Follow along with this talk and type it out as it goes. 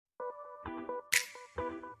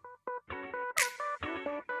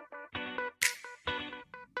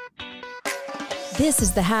This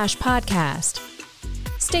is the Hash Podcast.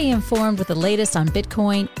 Stay informed with the latest on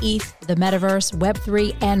Bitcoin, ETH, the metaverse,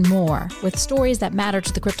 Web3, and more with stories that matter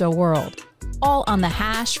to the crypto world. All on the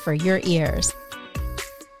Hash for your ears.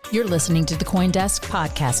 You're listening to the CoinDesk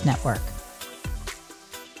Podcast Network.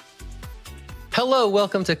 Hello,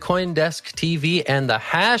 welcome to CoinDesk TV and the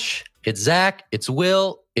Hash. It's Zach, it's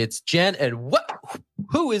Will, it's Jen, and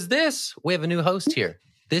who is this? We have a new host here.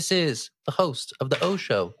 This is the host of the O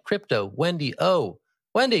Show, Crypto, Wendy O.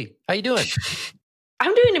 Wendy, how you doing?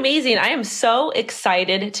 I'm doing amazing. I am so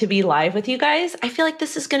excited to be live with you guys. I feel like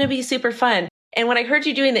this is going to be super fun. And when I heard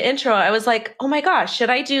you doing the intro, I was like, oh my gosh, should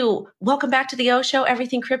I do welcome back to the O Show,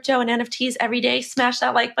 everything crypto and NFTs every day, smash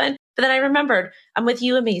that like button? But then I remembered I'm with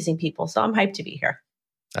you amazing people, so I'm hyped to be here.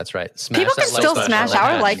 That's right. Smash people can still smash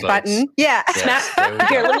our like button. Yeah.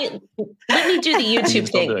 Here, let me do the YouTube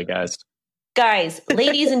thing. Do it, guys. Guys,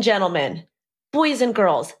 ladies and gentlemen, boys and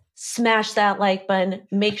girls, smash that like button.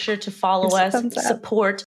 Make sure to follow us,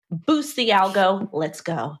 support, boost the algo. Let's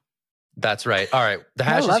go. That's right. All right. The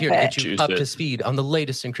Hash is here to get you up to speed on the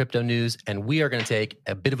latest in crypto news, and we are going to take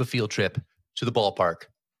a bit of a field trip to the ballpark.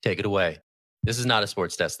 Take it away. This is not a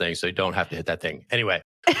sports test thing, so you don't have to hit that thing. Anyway,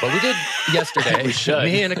 what we did yesterday,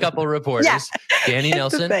 me and a couple of reporters, Danny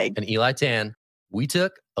Nelson and Eli Tan, we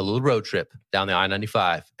took a little road trip down the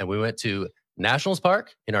I-95, and we went to Nationals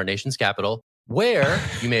Park in our nation's capital, where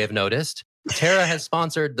you may have noticed Terra has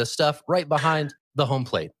sponsored the stuff right behind the home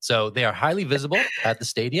plate. So they are highly visible at the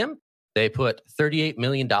stadium. They put $38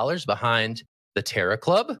 million behind the Terra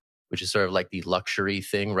Club, which is sort of like the luxury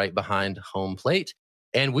thing right behind home plate.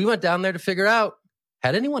 And we went down there to figure out,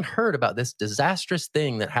 had anyone heard about this disastrous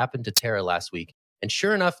thing that happened to Terra last week? And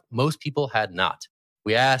sure enough, most people had not.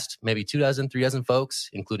 We asked maybe 2 dozen, 3 dozen folks,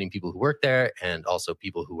 including people who work there and also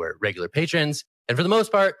people who were regular patrons. And for the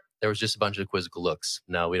most part, there was just a bunch of quizzical looks.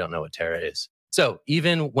 No, we don't know what Terra is. So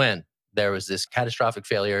even when there was this catastrophic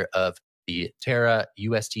failure of the Terra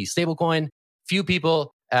UST stablecoin, few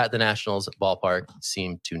people at the Nationals ballpark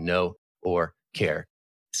seemed to know or care.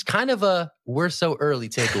 It's kind of a we're so early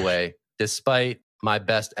takeaway, despite my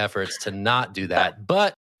best efforts to not do that.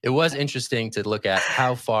 But it was interesting to look at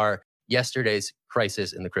how far last week's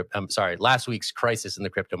crisis in the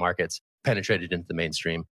crypto markets penetrated into the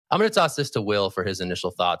mainstream. I'm going to toss this to Will for his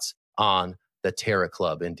initial thoughts on the Terra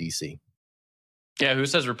Club in DC. Yeah, who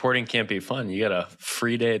says reporting can't be fun? You got a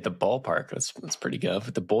free day at the ballpark. That's pretty good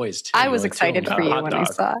with the boys too. I was excited for you when I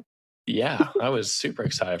saw it. Yeah, I was super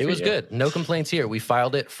excited. It was good. No complaints here. We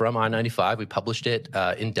filed it from I-95. We published it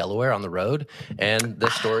in Delaware on the road, and the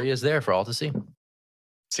story is there for all to see.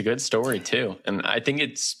 It's a good story too. And I think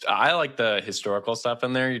I like the historical stuff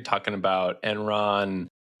in there. You're talking about Enron.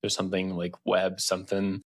 There's something like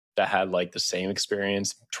something that had like the same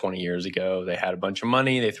experience 20 years ago. They had a bunch of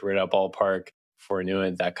money. They threw it at ballpark. Before I knew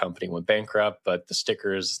it, that company went bankrupt, but the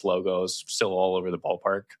stickers, logos, still all over the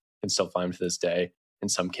ballpark and still find them to this day in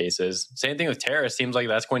some cases. Same thing with Terra. Seems like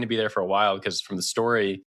that's going to be there for a while because from the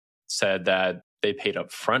story it said that they paid up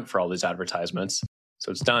front for all these advertisements. So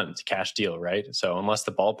it's done. It's a cash deal, right? So unless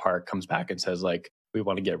the ballpark comes back and says like, we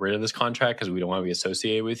want to get rid of this contract because we don't want to be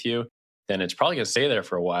associated with you, then it's probably going to stay there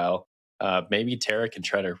for a while. Maybe Terra can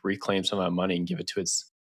try to reclaim some of that money and give it to its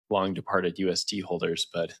long departed UST holders,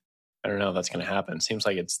 but I don't know if that's going to happen. Seems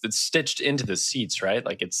like it's stitched into the seats, right?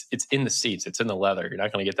 Like it's in the seats. It's in the leather. You're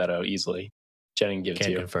not going to get that out easily. Jen can give it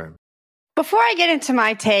to you. Confirm. Before I get into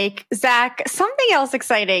my take, Zach, something else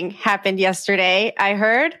exciting happened yesterday, I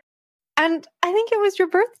heard. And I think it was your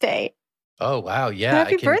birthday. Oh, wow. Yeah.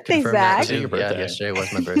 Happy birthday, Zach. Yeah, yesterday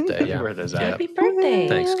was my birthday. Yeah. Happy birthday, Zach. Happy birthday.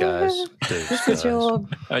 Thanks, guys. This is your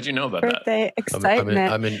How'd you know about birthday excitement.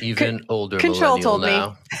 I'm an even older Control millennial told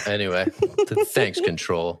now. Anyway, thanks,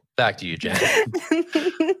 Control. Back to you, Jen.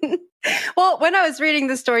 Well, when I was reading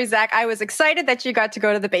the story, Zach, I was excited that you got to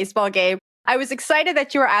go to the baseball game. I was excited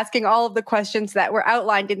that you were asking all of the questions that were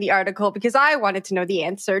outlined in the article because I wanted to know the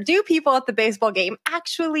answer. Do people at the baseball game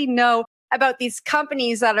actually know about these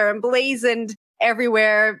companies that are emblazoned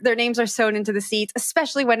everywhere? Their names are sewn into the seats,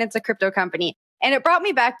 especially when it's a crypto company. And it brought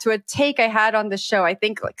me back to a take I had on the show, I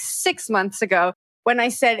think like 6 months ago, when I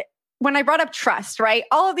brought up trust, right?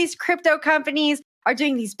 All of these crypto companies are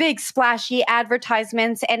doing these big splashy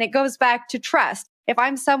advertisements, and it goes back to trust. If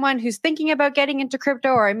I'm someone who's thinking about getting into crypto,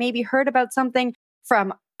 or I maybe heard about something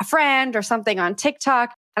from a friend or something on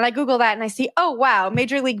TikTok, and I Google that and I see, oh, wow,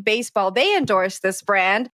 Major League Baseball, they endorse this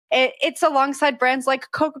brand. It's alongside brands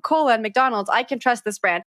like Coca-Cola and McDonald's. I can trust this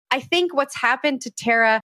brand. I think what's happened to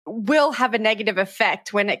Terra will have a negative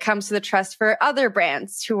effect when it comes to the trust for other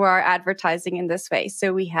brands who are advertising in this way.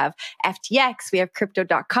 So we have FTX, we have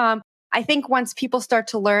Crypto.com. I think once people start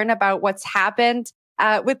to learn about what's happened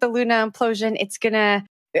with the Luna implosion, it's going to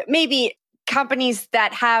maybe companies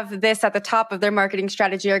that have this at the top of their marketing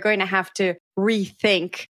strategy are going to have to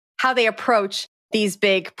rethink how they approach these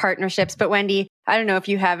big partnerships. But Wendy, I don't know if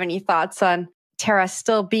you have any thoughts on Terra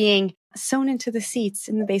still being sewn into the seats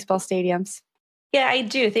in the baseball stadiums. Yeah, I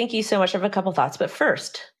do. Thank you so much. I have a couple thoughts. But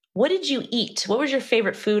first, what did you eat? What was your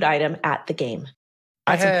favorite food item at the game?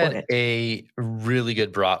 That's important. A really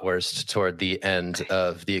good bratwurst toward the end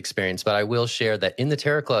of the experience, but I will share that in the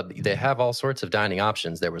Terra Club, they have all sorts of dining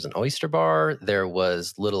options. There was an oyster bar. There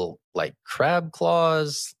was little like crab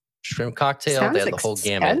claws, shrimp cocktail. Sounds they had the whole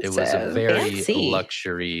gamut. It was a very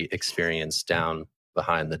luxury experience down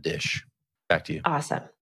behind the dish. Back to you. Awesome.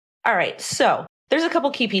 All right. So there's a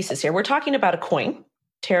couple key pieces here. We're talking about a coin.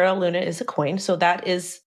 Terra Luna is a coin. So that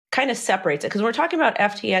is kind of separates it because we're talking about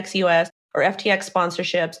FTX US or FTX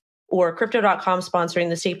sponsorships or Crypto.com sponsoring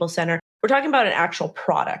the Staples Center. We're talking about an actual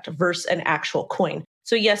product versus an actual coin.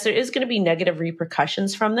 So yes, there is going to be negative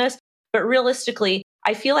repercussions from this, but realistically,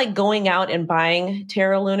 I feel like going out and buying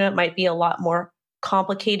Terra Luna might be a lot more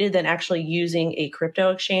complicated than actually using a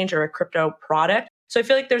crypto exchange or a crypto product. So I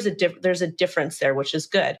feel like there's a difference there, which is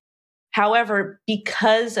good. However,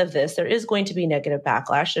 because of this, there is going to be negative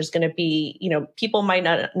backlash. There's going to be, people might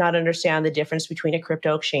not understand the difference between a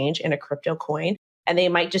crypto exchange and a crypto coin. And they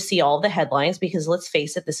might just see all the headlines because let's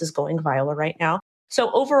face it, this is going viral right now.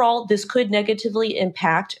 So overall, this could negatively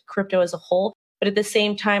impact crypto as a whole. But at the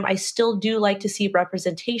same time, I still do like to see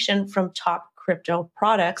representation from top crypto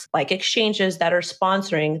products like exchanges that are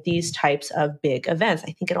sponsoring these types of big events.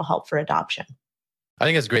 I think it'll help for adoption. I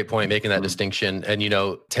think that's a great point, making that distinction. And,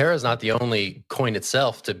 Terra is not the only coin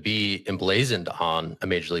itself to be emblazoned on a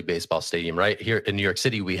Major League Baseball stadium, right? Here in New York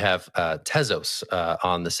City, we have Tezos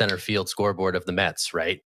on the center field scoreboard of the Mets,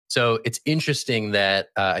 right? So it's interesting that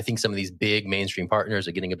I think some of these big mainstream partners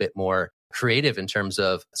are getting a bit more creative in terms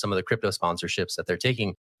of some of the crypto sponsorships that they're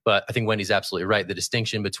taking. But I think Wendy's absolutely right. The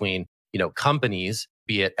distinction between, companies,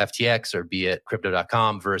 be it FTX or be it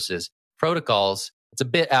Crypto.com versus protocols, it's a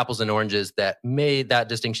bit apples and oranges that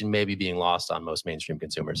distinction may be being lost on most mainstream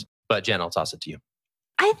consumers. But Jen, I'll toss it to you.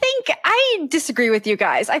 I think I disagree with you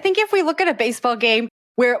guys. I think if we look at a baseball game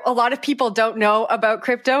where a lot of people don't know about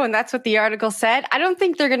crypto, and that's what the article said, I don't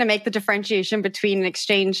think they're going to make the differentiation between an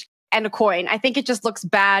exchange and a coin. I think it just looks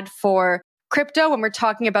bad for crypto when we're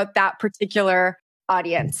talking about that particular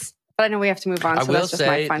audience. But I know we have to move on. I will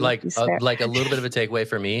say, like a little bit of a takeaway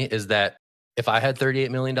for me is that if I had $38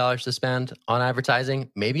 million to spend on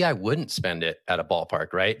advertising, maybe I wouldn't spend it at a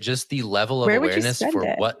ballpark, right? Just the level of awareness for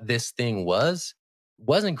what this thing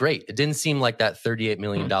wasn't great. It didn't seem like that $38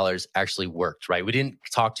 million actually worked, right? We didn't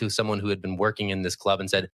talk to someone who had been working in this club and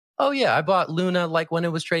said, oh yeah, I bought Luna like when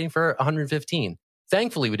it was trading for 115.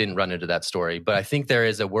 Thankfully, we didn't run into that story, but I think there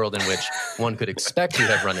is a world in which one could expect to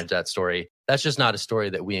have run into that story. That's just not a story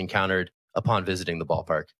that we encountered upon visiting the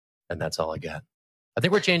ballpark. And that's all I got. I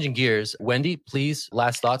think we're changing gears. Wendy, please,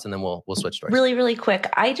 last thoughts, and then we'll switch stories. Really, really quick.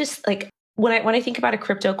 I just when I think about a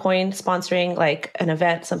crypto coin sponsoring like an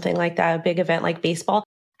event, something like that, a big event like baseball,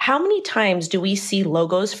 how many times do we see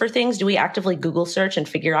logos for things? Do we actively Google search and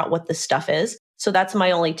figure out what this stuff is? So that's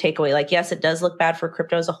my only takeaway. Like, yes, it does look bad for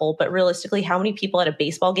crypto as a whole, but realistically, how many people at a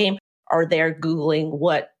baseball game are there Googling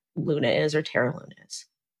what Luna is or Terra Luna is?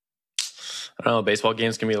 I don't know. Baseball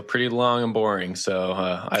games can be pretty long and boring, so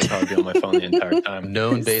I'd probably be on my phone the entire time.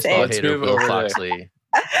 Known baseball hater Will Foxley.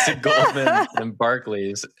 To Goldman and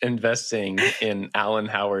Barclays investing in Alan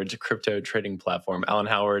Howard's crypto trading platform. Alan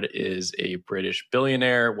Howard is a British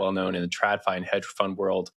billionaire, well known in the TradFi and hedge fund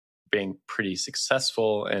world, being pretty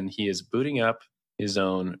successful, and he is booting up his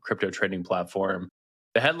own crypto trading platform.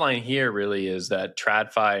 The headline here really is that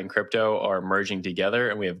TradFi and crypto are merging together,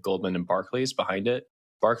 and we have Goldman and Barclays behind it.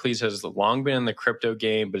 Barclays has long been in the crypto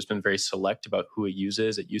game, but it's been very select about who it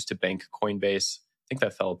uses. It used to bank Coinbase. I think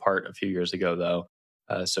that fell apart a few years ago, though.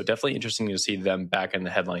 So definitely interesting to see them back in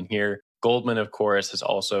the headline here. Goldman, of course, has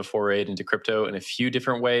also forayed into crypto in a few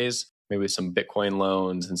different ways, maybe with some Bitcoin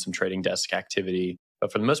loans and some trading desk activity.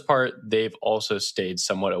 But for the most part, they've also stayed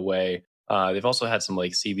somewhat away. They've also had some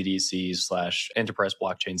like CBDCs/enterprise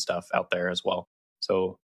blockchain stuff out there as well.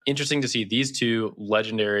 So interesting to see these two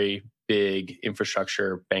legendary big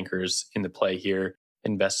infrastructure bankers in the play here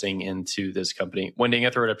investing into this company. Wendy, I'm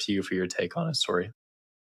going to throw it up to you for your take on it, story.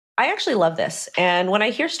 I actually love this. And when I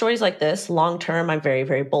hear stories like this, long term, I'm very,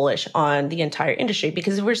 very bullish on the entire industry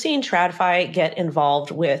because if we're seeing TradFi get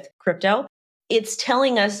involved with crypto, it's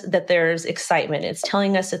telling us that there's excitement. It's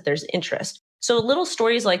telling us that there's interest. So little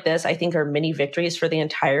stories like this, I think, are mini victories for the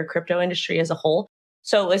entire crypto industry as a whole.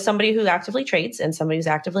 So as somebody who actively trades and somebody who's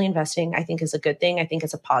actively investing, I think is a good thing. I think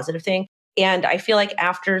it's a positive thing. And I feel like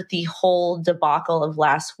after the whole debacle of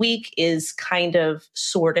last week is kind of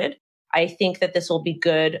sorted, I think that this will be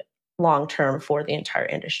good long-term for the entire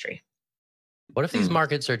industry. What if these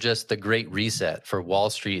markets are just the great reset for Wall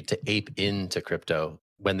Street to ape into crypto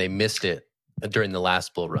when they missed it during the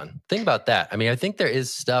last bull run? Think about that. I mean, I think there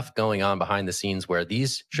is stuff going on behind the scenes where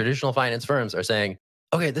these traditional finance firms are saying,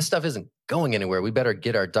 okay, this stuff isn't going anywhere. We better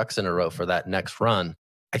get our ducks in a row for that next run.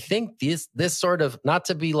 I think this sort of, not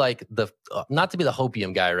to be the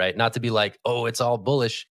hopium guy, right? Not to be like, oh, it's all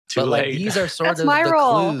bullish. Too late. Like these are sort of the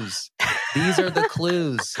clues. These are the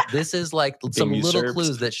clues. This is like some little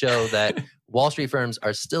clues that show that Wall Street firms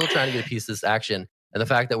are still trying to get a piece of this action. And the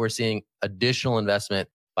fact that we're seeing additional investment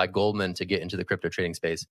by Goldman to get into the crypto trading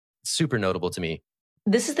space, super notable to me.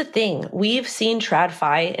 This is the thing. We've seen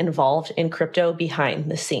TradFi involved in crypto behind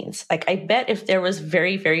the scenes. Like I bet if there was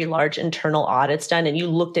very, very large internal audits done and you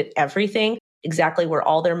looked at everything, exactly where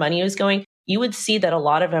all their money was going, you would see that a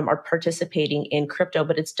lot of them are participating in crypto,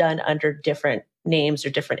 but it's done under different names or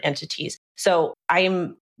different entities. So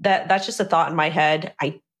that's just a thought in my head.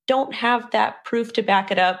 I don't have that proof to back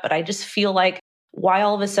it up, but I just feel like why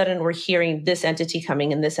all of a sudden we're hearing this entity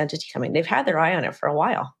coming and this entity coming. They've had their eye on it for a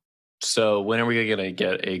while. So when are we going to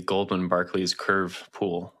get a Goldman Barclays curve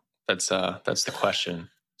pool? That's the question.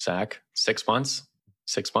 Zach, 6 months?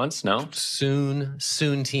 6 months? No? Soon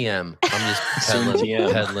TM. I'm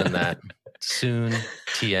just peddling that. Soon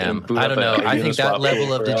TM. I don't know. I think that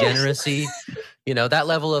level of degeneracy, that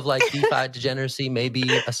level of like DeFi degeneracy may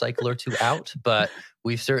be a cycle or two out, but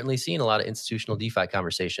we've certainly seen a lot of institutional DeFi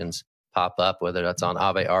conversations pop up, whether that's on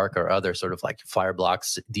Aave Arc or other sort of like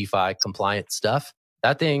Fireblocks DeFi compliant stuff.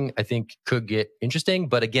 That thing, I think, could get interesting.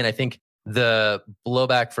 But again, I think the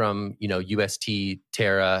blowback from, UST,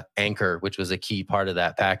 Terra, Anchor, which was a key part of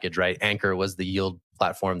that package, right? Anchor was the yield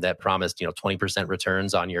platform that promised, 20%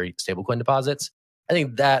 returns on your stablecoin deposits. I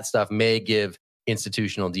think that stuff may give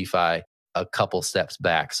institutional DeFi a couple steps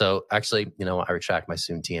back. So actually, I retract my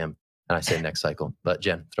soon TM and I say next cycle. But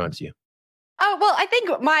Jen, throwing it to you. Oh, well, I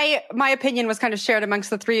think my opinion was kind of shared amongst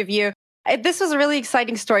the three of you. This was a really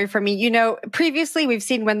exciting story for me. Previously we've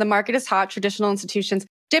seen when the market is hot, traditional institutions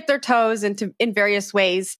dip their toes in various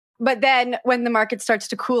ways. But then when the market starts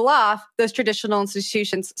to cool off, those traditional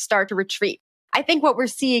institutions start to retreat. I think what we're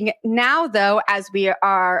seeing now, though, as we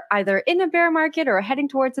are either in a bear market or heading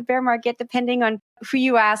towards a bear market, depending on who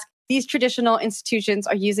you ask, these traditional institutions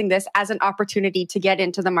are using this as an opportunity to get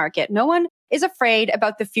into the market. No one is afraid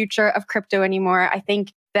about the future of crypto anymore. I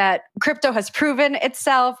think that crypto has proven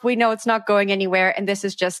itself. We know it's not going anywhere. And this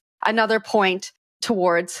is just another point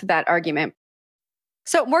towards that argument.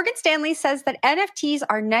 So Morgan Stanley says that NFTs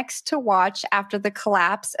are next to watch after the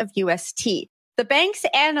collapse of UST. The bank's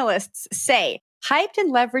analysts say hyped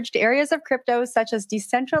and leveraged areas of crypto, such as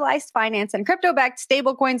decentralized finance and crypto-backed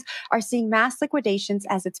stablecoins, are seeing mass liquidations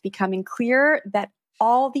as it's becoming clear that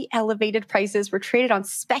all the elevated prices were traded on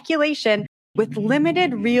speculation with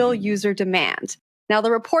limited real user demand. Now, the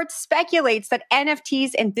report speculates that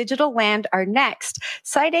NFTs and digital land are next,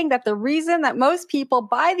 citing that the reason that most people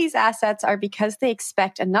buy these assets are because they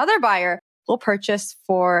expect another buyer will purchase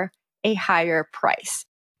for a higher price.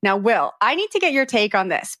 Now, Will, I need to get your take on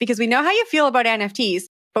this because we know how you feel about NFTs,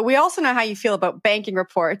 but we also know how you feel about banking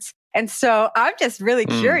reports. And so I'm just really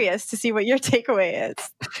curious to see what your takeaway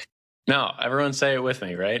is. No, everyone say it with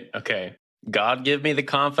me, right? Okay. God give me the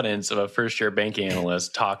confidence of a first-year banking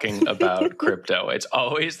analyst talking about crypto. It's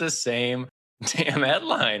always the same damn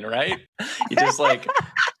headline, right? You just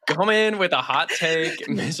come in with a hot take,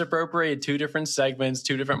 misappropriate two different segments,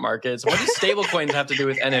 two different markets. What does stablecoins have to do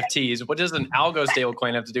with NFTs? What does an algo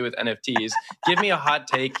stablecoin have to do with NFTs? Give me a hot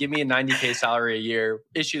take, give me a 90K salary a year,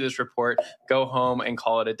 issue this report, go home and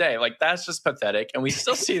call it a day. That's just pathetic. And we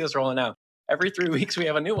still see this rolling out. Every 3 weeks, we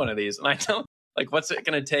have a new one of these. And I don't, what's it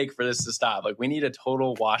going to take for this to stop? We need a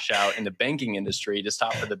total washout in the banking industry to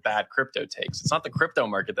stop for the bad crypto takes. It's not the crypto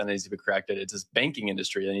market that needs to be corrected. It's this banking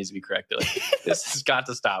industry that needs to be corrected. This has got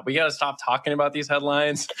to stop. We got to stop talking about these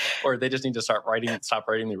headlines, or they just need to stop writing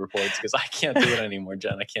the reports because I can't do it anymore,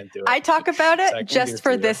 Jen. I can't do it. I talk about it just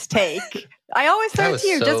for this take. I always throw it to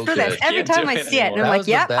you just for this. Every time I see it, and I'm like,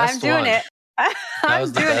 yep, I'm doing it. That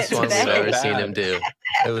was the best one we've ever seen him do.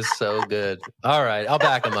 It was so good. All right, I'll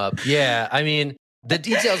back him up. Yeah, I mean, the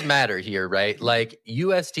details matter here, right?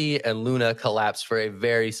 UST and Luna collapsed for a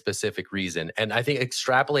very specific reason. And I think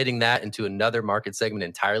extrapolating that into another market segment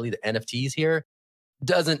entirely, the NFTs here,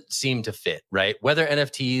 doesn't seem to fit, right? Whether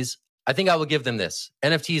NFTs I think I will give them this.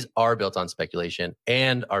 NFTs are built on speculation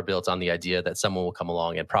and are built on the idea that someone will come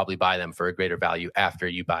along and probably buy them for a greater value after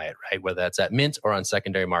you buy it, right? Whether that's at mint or on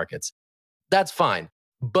secondary markets. That's fine.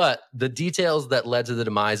 But the details that led to the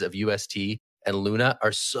demise of UST and Luna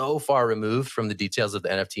are so far removed from the details of the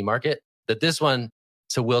NFT market that this one,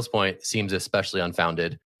 to Will's point, seems especially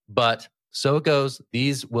unfounded. But so it goes.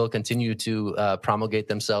 These will continue to promulgate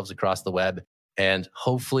themselves across the web. And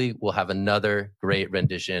hopefully we'll have another great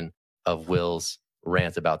rendition of Will's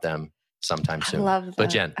rant about them sometime soon. I love that. But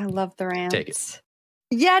Jen, I love the rants. Take it.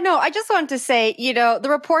 Yeah, no, I just wanted to say, the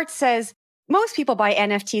report says most people buy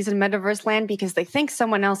NFTs in metaverse land because they think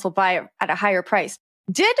someone else will buy it at a higher price.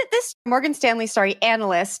 Did this Morgan Stanley,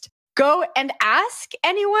 analyst go and ask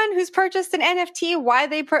anyone who's purchased an NFT why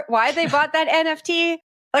they bought that NFT?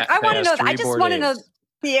 Like, I want to know that. I just want to know.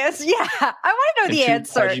 Yes, yeah. I want to know the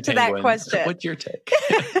answer to that question. What's your take?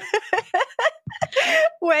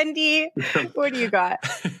 Wendy, what do you got?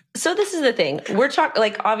 So this is the thing. We're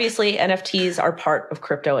talking, obviously NFTs are part of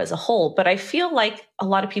crypto as a whole, but I feel like a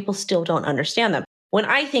lot of people still don't understand them. When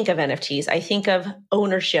I think of NFTs, I think of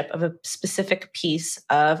ownership of a specific piece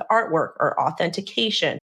of artwork or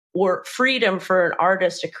authentication or freedom for an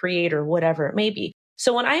artist, a creator, whatever it may be.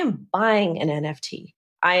 So when I am buying an NFT,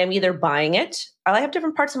 I am either buying it, I have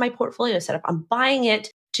different parts of my portfolio set up. I'm buying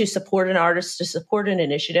it to support an artist, to support an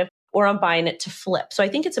initiative, or I'm buying it to flip. So I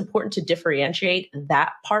think it's important to differentiate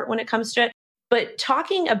that part when it comes to it. But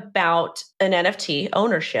talking about an NFT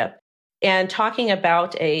ownership and talking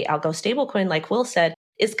about a algo stablecoin, like Will said,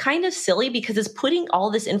 is kind of silly because it's putting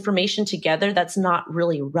all this information together that's not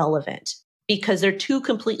really relevant because they're two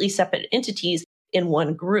completely separate entities in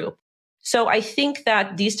one group. So I think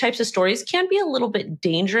that these types of stories can be a little bit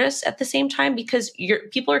dangerous at the same time because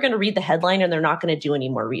people are going to read the headline and they're not going to do any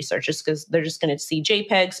more research just because they're just going to see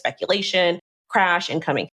JPEG, speculation, crash,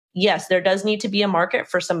 incoming. Yes, there does need to be a market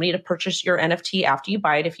for somebody to purchase your NFT after you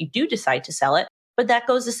buy it if you do decide to sell it. But that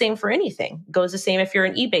goes the same for anything. It goes the same if you're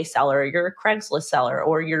an eBay seller or you're a Craigslist seller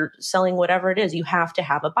or you're selling whatever it is. You have to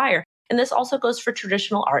have a buyer. And this also goes for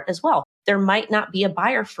traditional art as well. There might not be a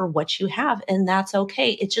buyer for what you have, and that's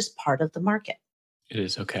okay. It's just part of the market. It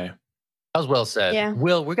is okay. That was well said. Yeah.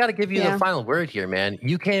 Will, we got to give you the final word here, man.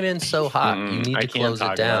 You came in so hot. You need to close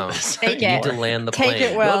it down. You need to land the plane. Take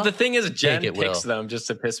it, Will. Well, the thing is, Jen picks them just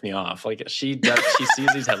to piss me off. She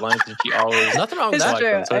sees these headlines and she always... Nothing wrong with that.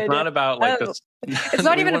 Them. So it's not about this... It's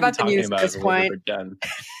not even about the news at this point.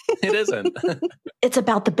 It isn't. It's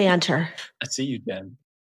about the banter. I see you, Jen.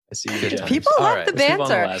 Jen. People love the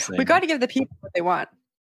banter. We got to give the people what they want.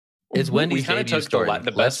 It's Wendy's debut story.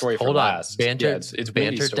 The best story for last. Banter, it's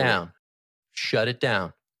banter down. Shut it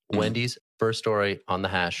down. Wendy's first story on the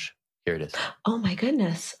hash. Here it is. Oh my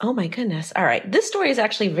goodness. All right. This story is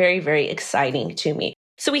actually very, very exciting to me.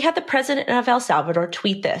 So we had the president of El Salvador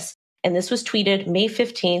tweet this. And this was tweeted May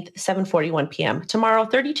 15th, 7:41 p.m. Tomorrow,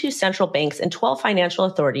 32 central banks and 12 financial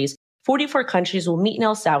authorities, 44 countries will meet in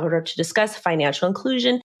El Salvador to discuss financial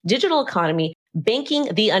inclusion, digital economy, banking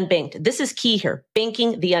the unbanked. This is key here.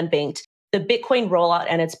 Banking the unbanked, the Bitcoin rollout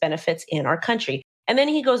and its benefits in our country. And then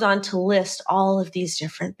he goes on to list all of these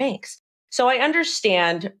different banks. So I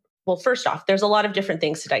understand, well, first off, there's a lot of different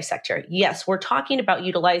things to dissect here. Yes, we're talking about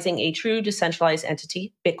utilizing a true decentralized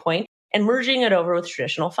entity, Bitcoin, and merging it over with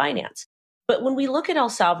traditional finance. But when we look at El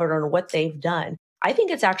Salvador and what they've done, I think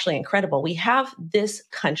it's actually incredible. We have this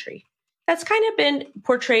country that's kind of been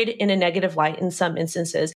portrayed in a negative light in some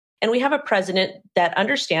instances. And we have a president that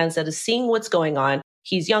understands, that is seeing what's going on.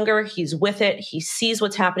 He's younger, he's with it, he sees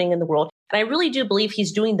what's happening in the world. And I really do believe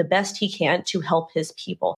he's doing the best he can to help his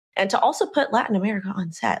people and to also put Latin America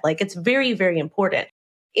on set. It's very, very important.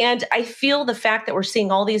 And I feel the fact that we're seeing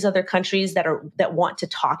all these other countries that want to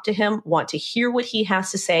talk to him, want to hear what he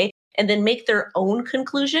has to say, and then make their own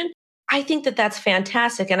conclusion. I think that that's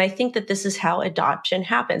fantastic. And I think that this is how adoption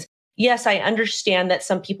happens. Yes, I understand that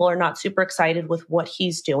some people are not super excited with what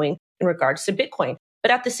he's doing in regards to Bitcoin.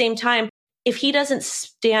 But at the same time, if he doesn't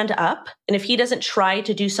stand up and if he doesn't try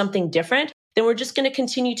to do something different, then we're just going to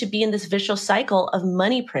continue to be in this vicious cycle of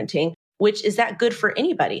money printing, which is that good for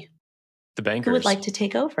anybody? The bankers. Who would like to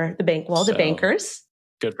take over? The bankers.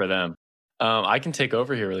 Good for them. I can take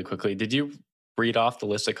over here really quickly. Did you read off the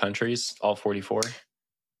list of countries, all 44?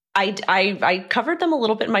 I covered them a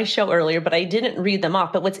little bit in my show earlier, but I didn't read them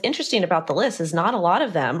off. But what's interesting about the list is not a lot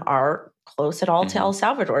of them are close at all to El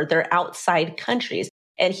Salvador. They're outside countries.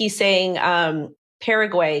 And he's saying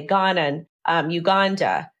Paraguay, Ghana,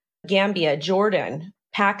 Uganda, Gambia, Jordan,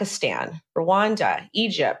 Pakistan, Rwanda,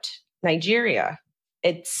 Egypt, Nigeria.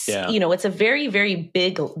 It's, it's a very, very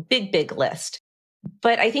big list.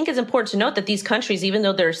 But I think it's important to note that these countries, even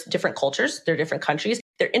though there's different cultures, they're different countries,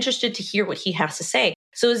 they're interested to hear what he has to say.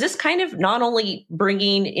 So is this kind of not only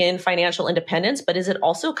bringing in financial independence, but is it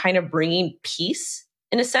also kind of bringing peace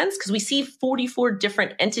in a sense? Because we see 44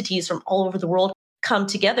 different entities from all over the world come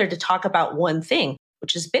together to talk about one thing,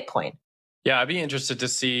 which is Bitcoin. Yeah, I'd be interested to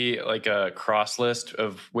see like a cross list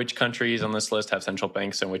of which countries on this list have central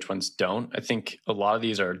banks and which ones don't. I think a lot of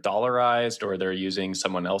these are dollarized or they're using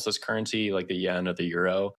someone else's currency like the yen or the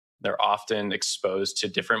euro. They're often exposed to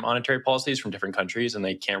different monetary policies from different countries and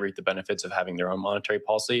they can't reap the benefits of having their own monetary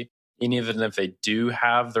policy. And even if they do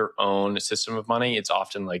have their own system of money, it's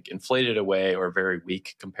often like inflated away or very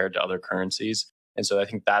weak compared to other currencies. And so I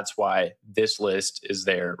think that's why this list is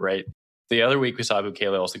there, right? The other week, we saw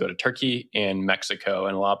Bukele also go to Turkey and Mexico.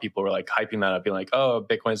 And a lot of people were like hyping that up, being like, oh,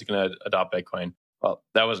 Bitcoin's going to adopt Bitcoin. Well,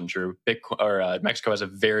 that wasn't true. Mexico has a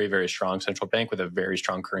very, very strong central bank with a very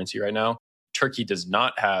strong currency right now. Turkey does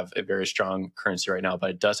not have a very strong currency right now,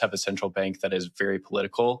 but it does have a central bank that is very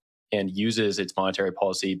political and uses its monetary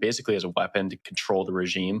policy basically as a weapon to control the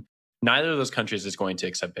regime. Neither of those countries is going to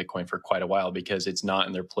accept Bitcoin for quite a while because it's not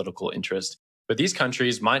in their political interest. But these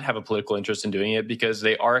countries might have a political interest in doing it because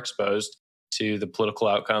they are exposed to the political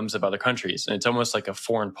outcomes of other countries. And it's almost like a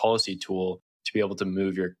foreign policy tool to be able to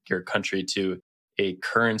move your country to a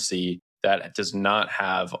currency that does not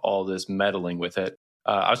have all this meddling with it.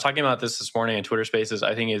 I was talking about this morning in Twitter Spaces.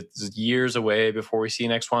 I think it's years away before we see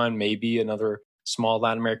next one. Maybe another small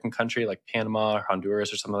Latin American country like Panama or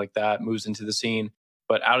Honduras or something like that moves into the scene.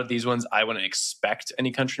 But out of these ones, I wouldn't expect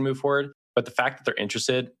any country to move forward. But the fact that they're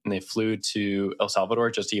interested and they flew to El Salvador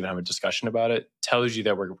just to even have a discussion about it tells you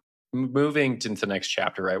that we're moving into the next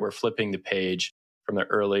chapter, right? We're flipping the page from the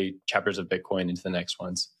early chapters of Bitcoin into the next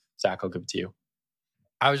ones. Zach, I'll give it to you.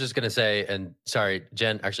 I was just going to say, and sorry,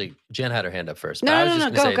 Jen had her hand up first. No, I was just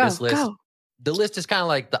going to say this list, the list is kind of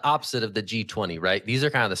like the opposite of the G20, right? These are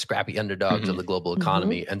kind of the scrappy underdogs of the global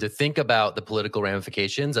economy. And to think about the political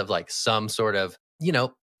ramifications of like some sort of,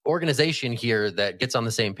 organization here that gets on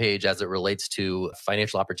the same page as it relates to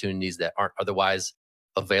financial opportunities that aren't otherwise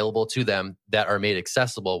available to them that are made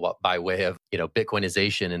accessible by way of,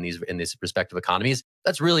 Bitcoinization in these respective economies.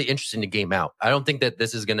 That's really interesting to game out. I don't think that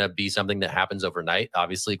this is going to be something that happens overnight.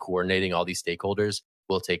 Obviously, coordinating all these stakeholders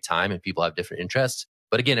will take time and people have different interests.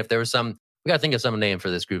 But again, if there was we got to think of some name for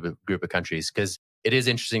this group of countries because it is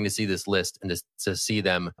interesting to see this list and to see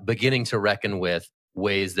them beginning to reckon with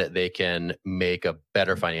ways that they can make a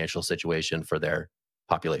better financial situation for their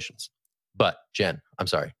populations. But Jen, I'm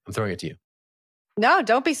sorry, I'm throwing it to you. No,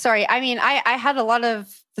 don't be sorry. I mean, I had a lot of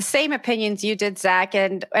the same opinions you did, Zach,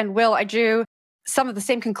 and Will. I drew some of the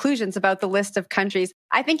same conclusions about the list of countries.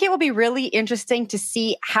 I think it will be really interesting to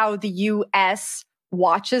see how the US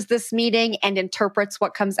watches this meeting and interprets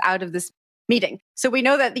what comes out of this meeting. So we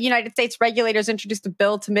know that the United States regulators introduced a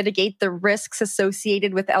bill to mitigate the risks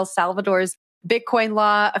associated with El Salvador's Bitcoin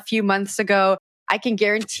law a few months ago. I can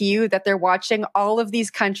guarantee you that they're watching all of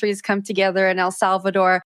these countries come together in El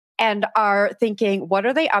Salvador and are thinking, what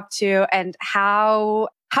are they up to and how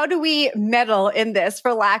do we meddle in this,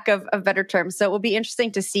 for lack of better terms? So it will be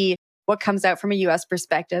interesting to see what comes out from a US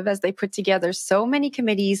perspective as they put together so many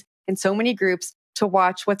committees and so many groups to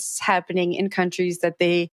watch what's happening in countries that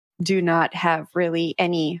they do not have really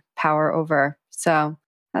any power over. So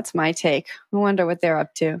that's my take. I wonder what they're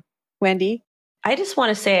up to. Wendy? I just want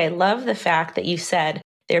to say I love the fact that you said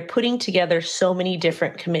they're putting together so many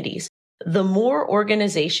different committees. The more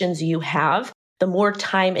organizations you have, the more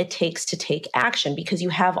time it takes to take action because you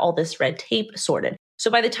have all this red tape sorted. So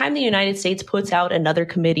by the time the United States puts out another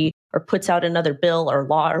committee or puts out another bill or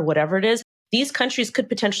law or whatever it is, these countries could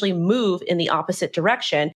potentially move in the opposite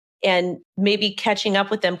direction and maybe catching up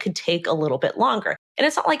with them could take a little bit longer. And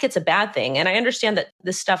it's not like it's a bad thing. And I understand that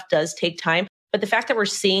this stuff does take time. But the fact that we're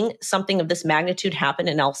seeing something of this magnitude happen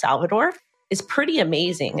in El Salvador is pretty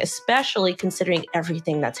amazing, especially considering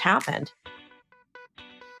everything that's happened.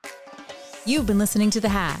 You've been listening to The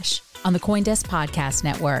Hash on the CoinDesk Podcast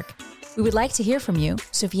Network. We would like to hear from you,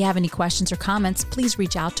 so if you have any questions or comments, please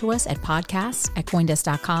reach out to us at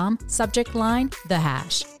podcasts@coindesk.com, subject line, The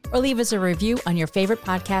Hash, or leave us a review on your favorite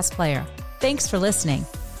podcast player. Thanks for listening.